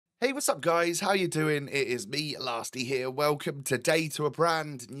Hey, what's up, guys? How you doing? It is me, Lasty here. Welcome today to a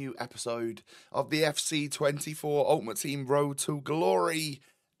brand new episode of the FC24 Ultimate Team Road to Glory,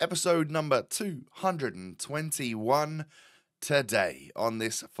 episode number 221 today on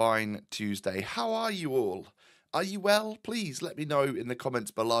this fine Tuesday. How are you all? Are you well? Please let me know in the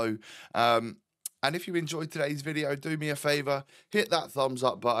comments below. And if you enjoyed today's video, do me a favor, hit that thumbs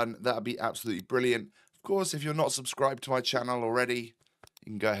up button. That'd be absolutely brilliant. Of course, if you're not subscribed to my channel already,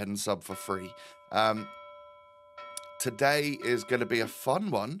 you can go ahead and sub for free. Today is going to be a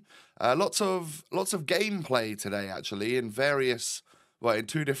fun one. Lots of gameplay today, actually, in in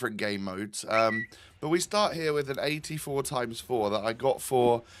two different game modes. But we start here with an 84 times 4 that I got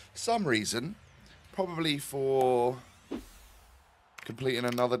for some reason, probably for completing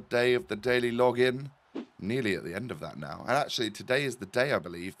another day of the daily login. Nearly at the end of that now. And actually, today is the day, I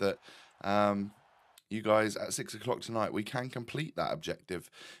believe, that you guys at 6 o'clock tonight, we can complete that objective.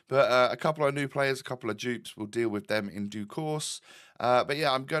 But a couple of new players, a couple of dupes, we'll deal with them in due course. But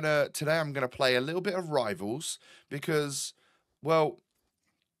yeah, today I'm gonna play a little bit of Rivals because, well,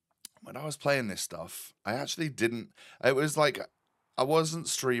 when I was playing this stuff, I actually didn't. It was like I wasn't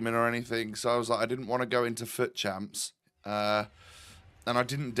streaming or anything, so I was like I didn't want to go into FUT champs. And I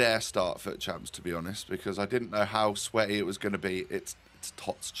didn't dare start FUT champs, to be honest, because I didn't know how sweaty it was going to be. It's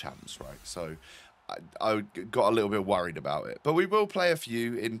TOTS champs, right? So I got a little bit worried about it, but we will play a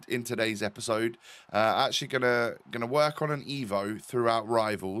few in today's episode. Actually, gonna work on an Evo throughout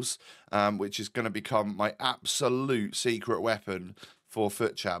Rivals, which is gonna become my absolute secret weapon for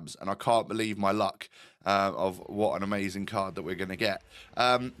FUT champs, and I can't believe my luck of what an amazing card that we're gonna get.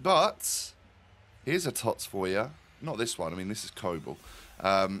 But here's a TOTS for you. Not this one. I mean, this is Kobel.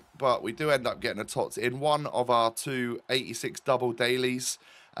 But we do end up getting a TOTS in one of our two 86 double dailies.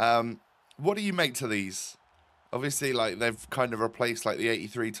 What do you make to these? Obviously, like, they've kind of replaced, like, the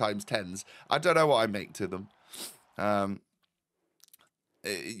 83 times 10s. I don't know what I make to them.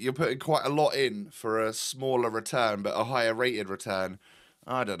 You're putting quite a lot in for a smaller return, but a higher rated return.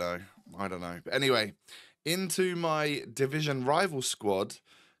 I don't know. But anyway, into my division rival squad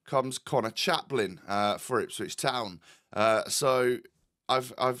comes Connor Chaplin for Ipswich Town. So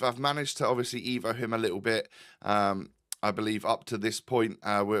I've managed to obviously Evo him a little bit. I believe up to this point,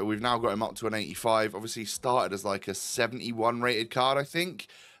 we've now got him up to an 85. Obviously started as like a 71 rated card, I think.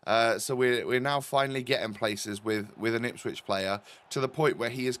 So we're now finally getting places with an Ipswich player to the point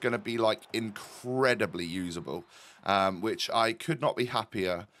where he is going to be like incredibly usable, which I could not be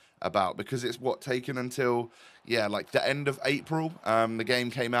happier about, because it's taken until like the end of April. The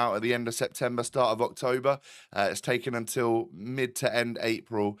game came out at the end of September, start of October. It's taken until mid to end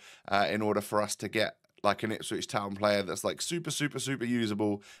April in order for us to get like an Ipswich Town player that's like super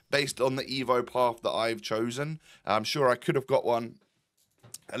usable based on the Evo path that I've chosen. I'm sure I could have got one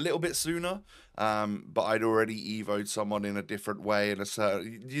a little bit sooner, but I'd already Evo'd someone in a different way, in a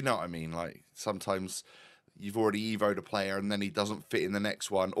certain, you know what I mean? Like, sometimes you've already Evo'd a player and then he doesn't fit in the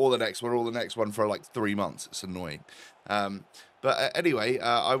next one, or the next one, or the next one for like 3 months. It's annoying. But anyway,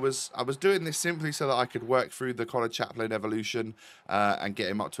 I was doing this simply so that I could work through the Connor Chaplin evolution and get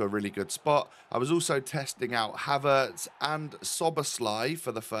him up to a really good spot. I was also testing out Havertz and Soboslai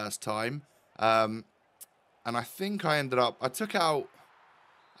for the first time, and I think I took out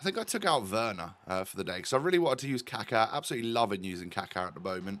Werner for the day, because I really wanted to use Kaká. Absolutely loving using Kaká at the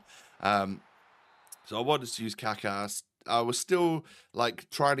moment. So I wanted to use Kaká. I was still like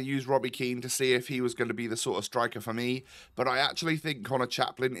trying to use Robbie Keane to see if he was going to be the sort of striker for me, but I actually think Connor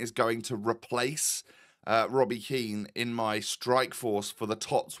Chaplin is going to replace Robbie Keane in my strike force for the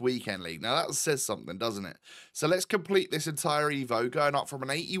TOTS Weekend League. Now that says something, doesn't it? So let's complete this entire Evo, going up from an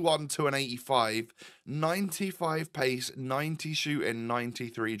 81 to an 85, 95 pace, 90 shooting,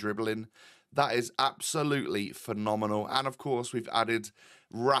 93 dribbling. That is absolutely phenomenal. And of course, we've added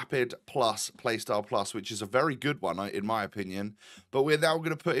Rapid Plus, Playstyle Plus, which is a very good one, in my opinion. But we're now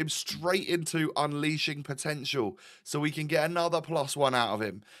going to put him straight into Unleashing Potential, so we can get another +1 out of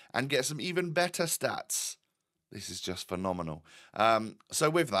him and get some even better stats. This is just phenomenal. So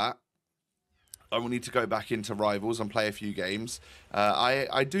with that, I will need to go back into Rivals and play a few games.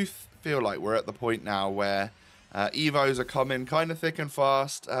 I do feel like we're at the point now where Evos are coming kind of thick and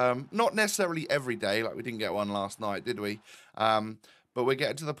fast. Not necessarily every day, like we didn't get one last night, did we? But we're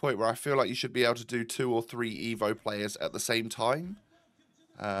getting to the point where I feel like you should be able to do 2 or 3 Evo players at the same time.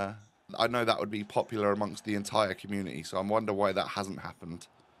 I know that would be popular amongst the entire community, so I wonder why that hasn't happened.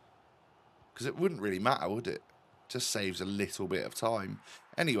 Because it wouldn't really matter, would it? Just saves a little bit of time.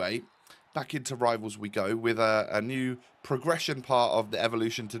 Anyway, back into Rivals we go with a new progression part of the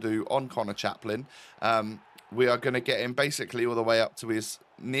evolution to do on Connor Chaplin. We are going to get him basically all the way up to his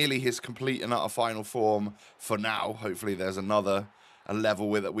nearly his complete and utter final form for now. Hopefully there's a level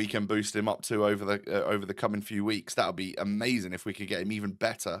with that we can boost him up to over the coming few weeks. That would be amazing if we could get him even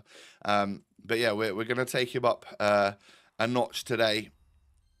better. But yeah, we're going to take him up a notch today.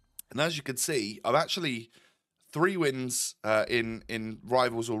 And as you can see, I'm actually 3 wins in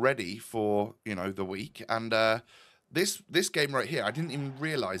rivals already for the week, and this game right here, I didn't even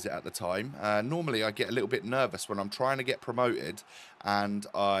realize it at the time. Normally I get a little bit nervous when I'm trying to get promoted and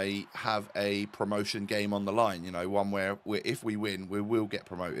I have a promotion game on the line, one where if we win we will get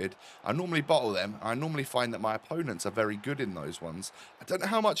promoted. I normally bottle them. I normally find that my opponents are very good in those ones. I don't know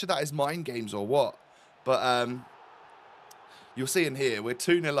how much of that is mind games or what, but you'll see in here, we're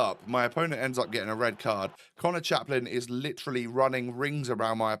 2-0 up. My opponent ends up getting a red card. Connor Chaplin is literally running rings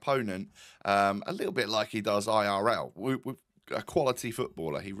around my opponent, a little bit like he does IRL. We're a quality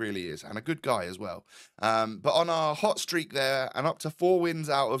footballer, he really is, and a good guy as well. But on our hot streak there, and up to 4 wins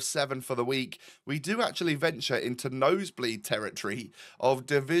out of 7 for the week, we do actually venture into nosebleed territory of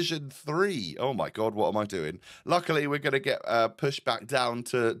Division 3. Oh my God, what am I doing? Luckily, we're going to get pushed back down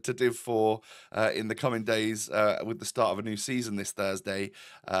to Div 4 in the coming days with the start of a new season this Thursday.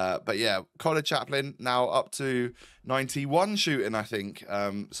 But yeah, Connor Chaplin now up to 91 shooting, I think.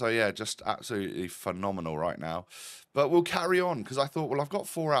 So yeah, just absolutely phenomenal right now. But we'll carry on, because I thought, well, I've got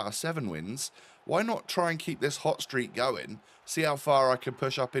 4 out of 7 wins. Why not try and keep this hot streak going? See how far I can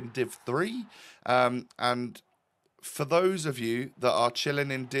push up in Div 3. And for those of you that are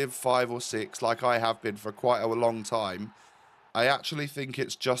chilling in Div 5 or 6, like I have been for quite a long time, I actually think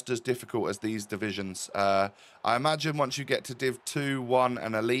it's just as difficult as these divisions. I imagine once you get to Div 2, 1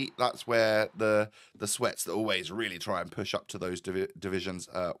 and Elite, that's where the sweats that always really try and push up to those divisions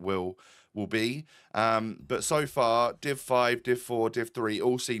will be. But so far, Div 5, Div 4, Div 3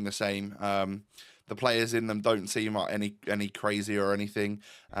 all seem the same. The players in them don't seem like any crazy or anything.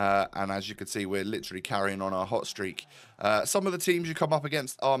 And as you can see, we're literally carrying on our hot streak. Some of the teams you come up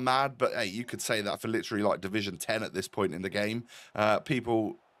against are mad, but hey, you could say that for literally like Division 10 at this point in the game.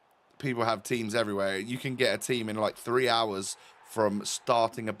 People have teams everywhere. You can get a team in like 3 hours from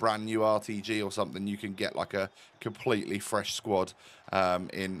starting a brand new RTG or something. You can get like a completely fresh squad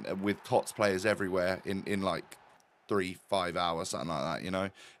with TOTS players everywhere in like 3-5 hours, something like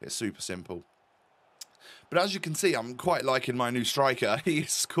that. It's super simple. But as you can see, I'm quite liking my new striker.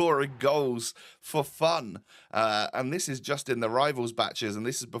 He's scoring goals for fun. And this is just in the rivals batches. And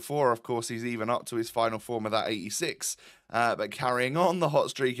this is before, of course, he's even up to his final form of that 86. But carrying on the hot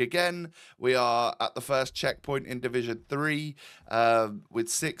streak again, we are at the first checkpoint in Division 3 with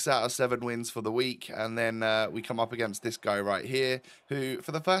 6 out of 7 wins for the week. And then we come up against this guy right here, who,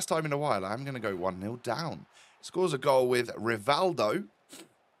 for the first time in a while, I'm going to go 1-0 down. Scores a goal with Rivaldo.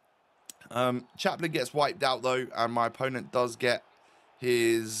 Chaplin gets wiped out though, and my opponent does get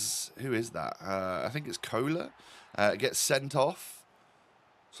his... Who is that? I think it's Kohler. Gets sent off.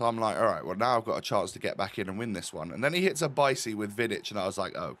 So I'm like, all right, well, now I've got a chance to get back in and win this one. And then he hits a Bicey with Vidic, and I was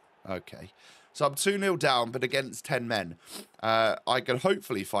like, oh, okay. So I'm 2-0 down, but against 10 men. I can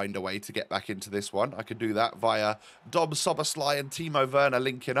hopefully find a way to get back into this one. I could do that via Dom Sobersly and Timo Werner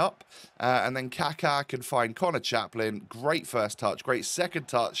linking up. And then Kaká can find Connor Chaplin. Great first touch, great second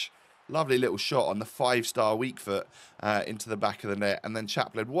touch. Lovely little shot on the 5-star weak foot into the back of the net. And then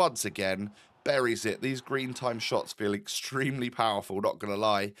Chaplin once again buries it. These green time shots feel extremely powerful, not going to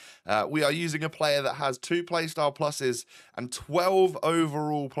lie. We are using a player that has 2 playstyle pluses and 12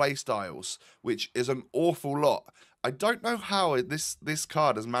 overall playstyles, which is an awful lot. I don't know how this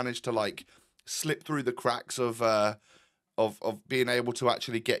card has managed to like slip through the cracks of being able to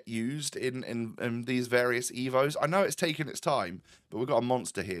actually get used in these various evos. I know it's taken its time, but we've got a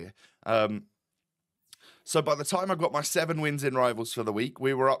monster here. So by the time I got my 7 wins in rivals for the week,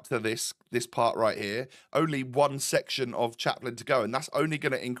 we were up to this part right here. Only 1 section of Chaplin to go, and that's only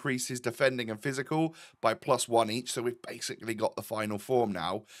going to increase his defending and physical by +1 each. So we've basically got the final form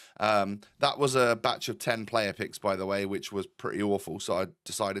now. That was a batch of 10 player picks, by the way, which was pretty awful. So I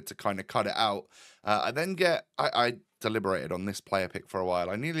decided to kind of cut it out. I deliberated on this player pick for a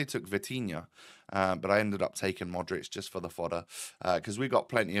while. I nearly took Vitinha, but I ended up taking Modric just for the fodder, because we got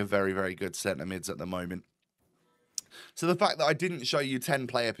plenty of very, very good centre mids at the moment. So the fact that I didn't show you 10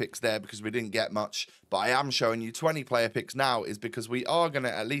 player picks there because we didn't get much, but I am showing you 20 player picks now, is because we are going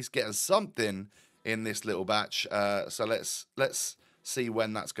to at least get us something in this little batch. So let's see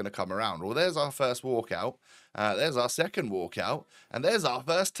when that's going to come around. Well, there's our first walkout. There's our second walkout, and there's our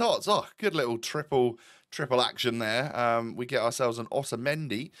first TOTS. Oh, good little triple action there. We get ourselves an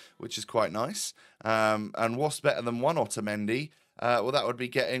Otamendi, which is quite nice. And what's better than 1 Otamendi? Well, that would be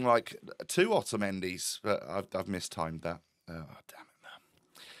getting like 2 Otamendis, but I've mistimed that. Oh, damn it, man.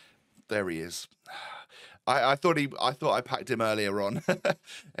 There he is. I thought I packed him earlier on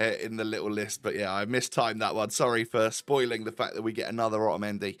in the little list, but yeah, I mistimed that one. Sorry for spoiling the fact that we get another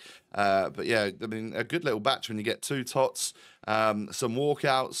Otamendi. But yeah, I mean, a good little batch when you get 2 TOTS, some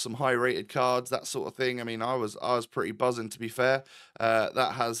walkouts, some high-rated cards, that sort of thing. I mean, I was pretty buzzing, to be fair.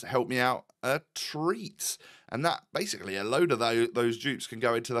 That has helped me out a treat. And that, basically, a load of those dupes can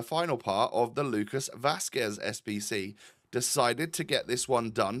go into the final part of the Lucas Vasquez SBC. Decided to get this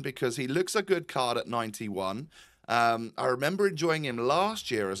one done because he looks a good card at 91. I remember enjoying him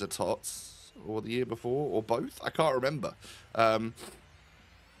last year as a TOTS, or the year before, or both. I can't remember.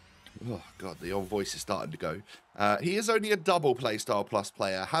 Oh, God, the old voice is starting to go. He is only a double playstyle plus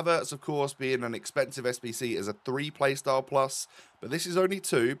player. Havertz, of course, being an expensive SBC, is a 3 playstyle plus, but this is only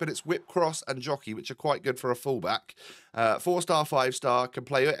 2, but it's whip, cross, and jockey, which are quite good for a fullback. 4-star, 5-star, can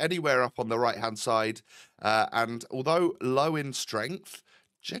play anywhere up on the right-hand side, and although low in strength,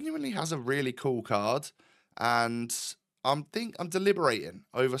 genuinely has a really cool card, and I'm deliberating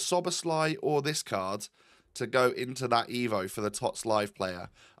over Soboslai or this card to go into that Evo for the TOTS Live player.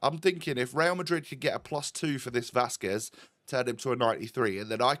 I'm thinking if Real Madrid could get a +2 for this Vasquez, turn him to a 93,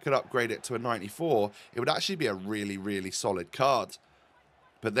 and then I could upgrade it to a 94, it would actually be a really, really solid card.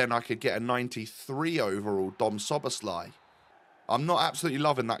 But then I could get a 93 overall Dom Soboslai. I'm not absolutely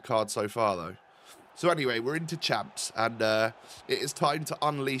loving that card so far, though. So anyway, we're into champs, and it is time to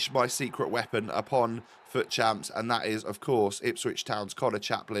unleash my secret weapon upon FUT champs, and that is, of course, Ipswich Town's Connor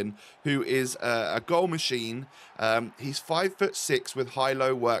Chaplin, who is a goal machine. He's 5'6" with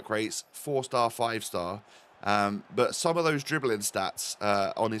high-low work rates, 4-star, 5-star. But some of those dribbling stats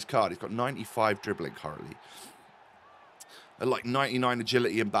on his card, he's got 95 dribbling currently, like 99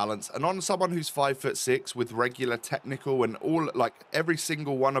 agility and balance, and on someone who's 5'6" with regular technical and all, like every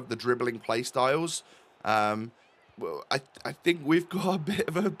single one of the dribbling play styles, well, I think we've got a bit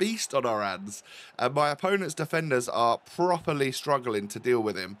of a beast on our hands. My opponent's defenders are properly struggling to deal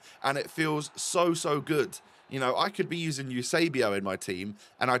with him, and it feels so good. You know, I could be using Eusebio in my team,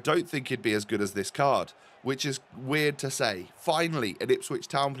 and I don't think he'd be as good as this card, which is weird to say. Finally, an Ipswich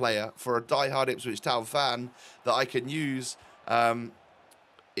Town player for a diehard Ipswich Town fan that I can use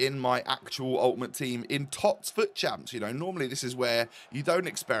in my actual ultimate team in TOTS FUT champs. You know, normally this is where you don't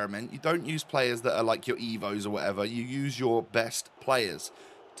experiment, you don't use players that are like your Evos or whatever, you use your best players.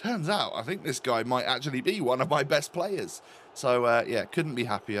 Turns out, I think this guy might actually be one of my best players. So, yeah, couldn't be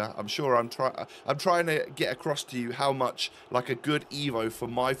happier. I'm sure I'm trying to get across to you how much, like, a good Evo for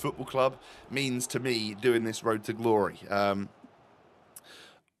my football club means to me doing this road to glory.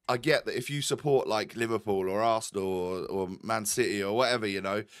 I get that if you support like Liverpool or Arsenal or Man City or whatever, you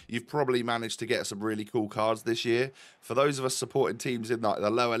know, you've probably managed to get some really cool cards this year. For those of us supporting teams in like the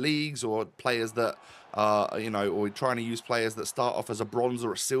lower leagues or players that are, you know, or trying to use players that start off as a bronze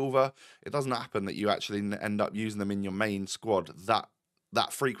or a silver, it doesn't happen that you actually end up using them in your main squad that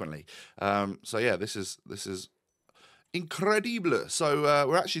frequently. So yeah, this is incredible. So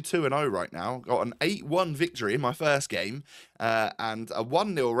we're actually 2-0 right now. Got an 8-1 victory in my first game and a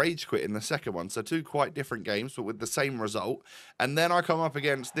 1-0 rage quit in the second one. So 2 quite different games, but with the same result. And then I come up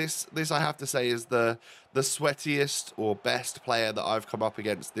against this I have to say is the sweatiest or best player that I've come up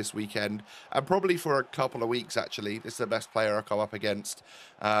against this weekend. And probably for a couple of weeks, actually. This is the best player I've come up against.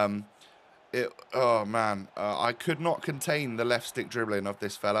 Oh man, I could not contain the left stick dribbling of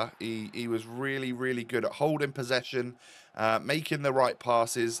this fella. He was really good at holding possession, making the right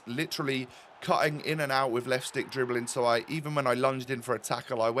passes, literally cutting in and out with left stick dribbling. So even when I lunged in for a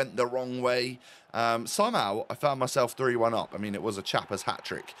tackle, I went the wrong way. Somehow I found myself 3-1 up. I mean, it was a Chapper's hat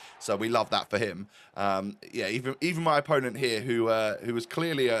trick, so we love that for him. Yeah, even my opponent here, who was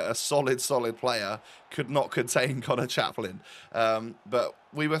clearly a solid player, could not contain Connor Chaplin. But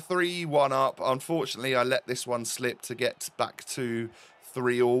we were 3-1 up. Unfortunately, I let this one slip to get back to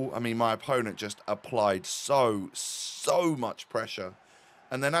 3-all. I mean, my opponent just applied so much pressure.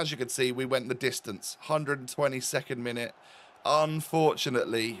 And then, as you can see, we went the distance. 122nd minute.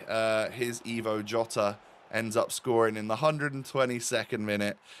 Unfortunately, his Evo Jota ends up scoring in the 122nd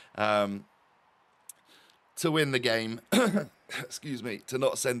minute to win the game. Excuse me, to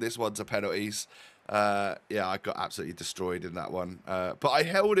not send this one to penalties. Yeah, I got absolutely destroyed in that one. But I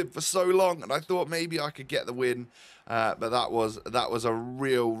held it for so long, and I thought maybe I could get the win. But that was a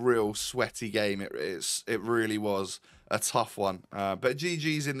real sweaty game. It really was a tough one. But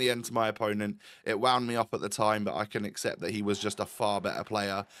GG's in the end to my opponent. It wound me up at the time, but I can accept that he was just a far better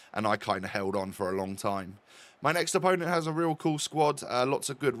player, and I kind of held on for a long time. My next opponent has a real cool squad. Lots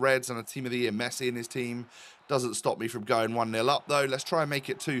of good Reds and a Team of the Year Messi in his team. Doesn't stop me from going 1-0 up, though. Let's try and make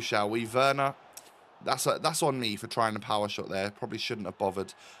it 2, shall we? Werner. that's on me for trying to power shot there. Probably shouldn't have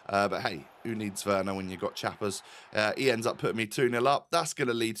bothered. But hey, who needs Werner when you've got Chappers? He ends up putting me 2-0 up. That's going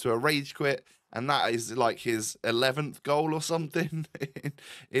to lead to a rage quit. And that is like his 11th goal or something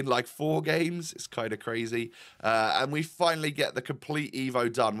in like 4 games. It's kind of crazy. And we finally get the complete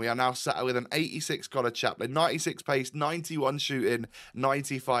Evo done. We are now sat with an 86 Connor Chaplin, 96 pace, 91 shooting,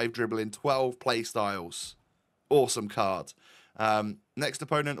 95 dribbling, 12 play styles. Awesome card. Next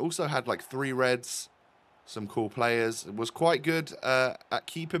opponent also had like 3 reds, some cool players. It was quite good at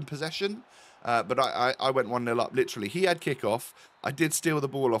keeping possession. But I went 1-0 up, literally. He had kickoff. I did steal the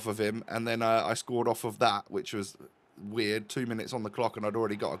ball off of him, and then I scored off of that, which was weird. 2 minutes on the clock, and I'd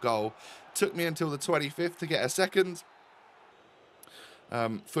already got a goal. Took me until the 25th to get a second.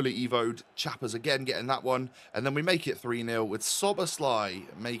 Fully evoed. Chappers again getting that one. And then we make it 3-0 with Soberslai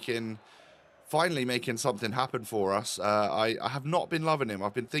finally making something happen for us. I have not been loving him.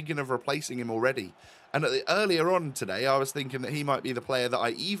 I've been thinking of replacing him already. And earlier on today, I was thinking that he might be the player that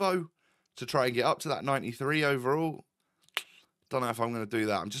I evo to try and get up to that 93 overall. Don't know if I'm going to do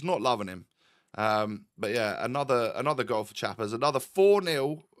that. I'm just not loving him. But yeah, another goal for Chappers. Another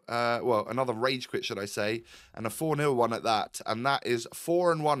 4-0. Well, another rage quit, should I say. And a 4-0 one at that. And that is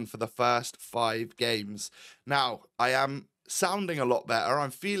 4-1 for the first 5 games. Now, I am sounding a lot better.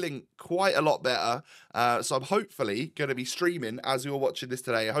 I'm feeling quite a lot better. So I'm hopefully going to be streaming as you're watching this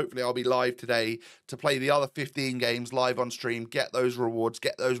today. Hopefully I'll be live today to play the other 15 games live on stream, get those rewards,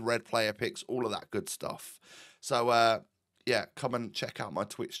 get those red player picks, all of that good stuff. So yeah, come and check out my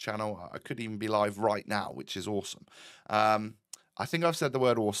Twitch channel. I could even be live right now, which is awesome. I think I've said the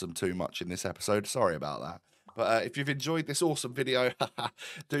word awesome too much in this episode. Sorry about that. But if you've enjoyed this awesome video,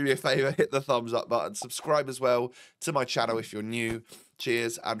 do me a favour, hit the thumbs up button, subscribe as well to my channel if you're new.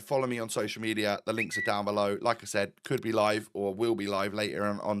 Cheers, and follow me on social media. The links are down below. Like I said, could be live or will be live later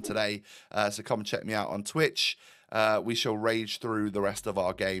on today. So come check me out on Twitch. We shall rage through the rest of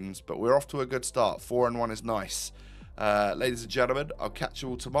our games, but we're off to a good start. 4-1 is nice. Ladies and gentlemen, I'll catch you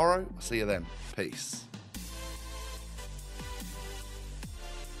all tomorrow. See you then. Peace.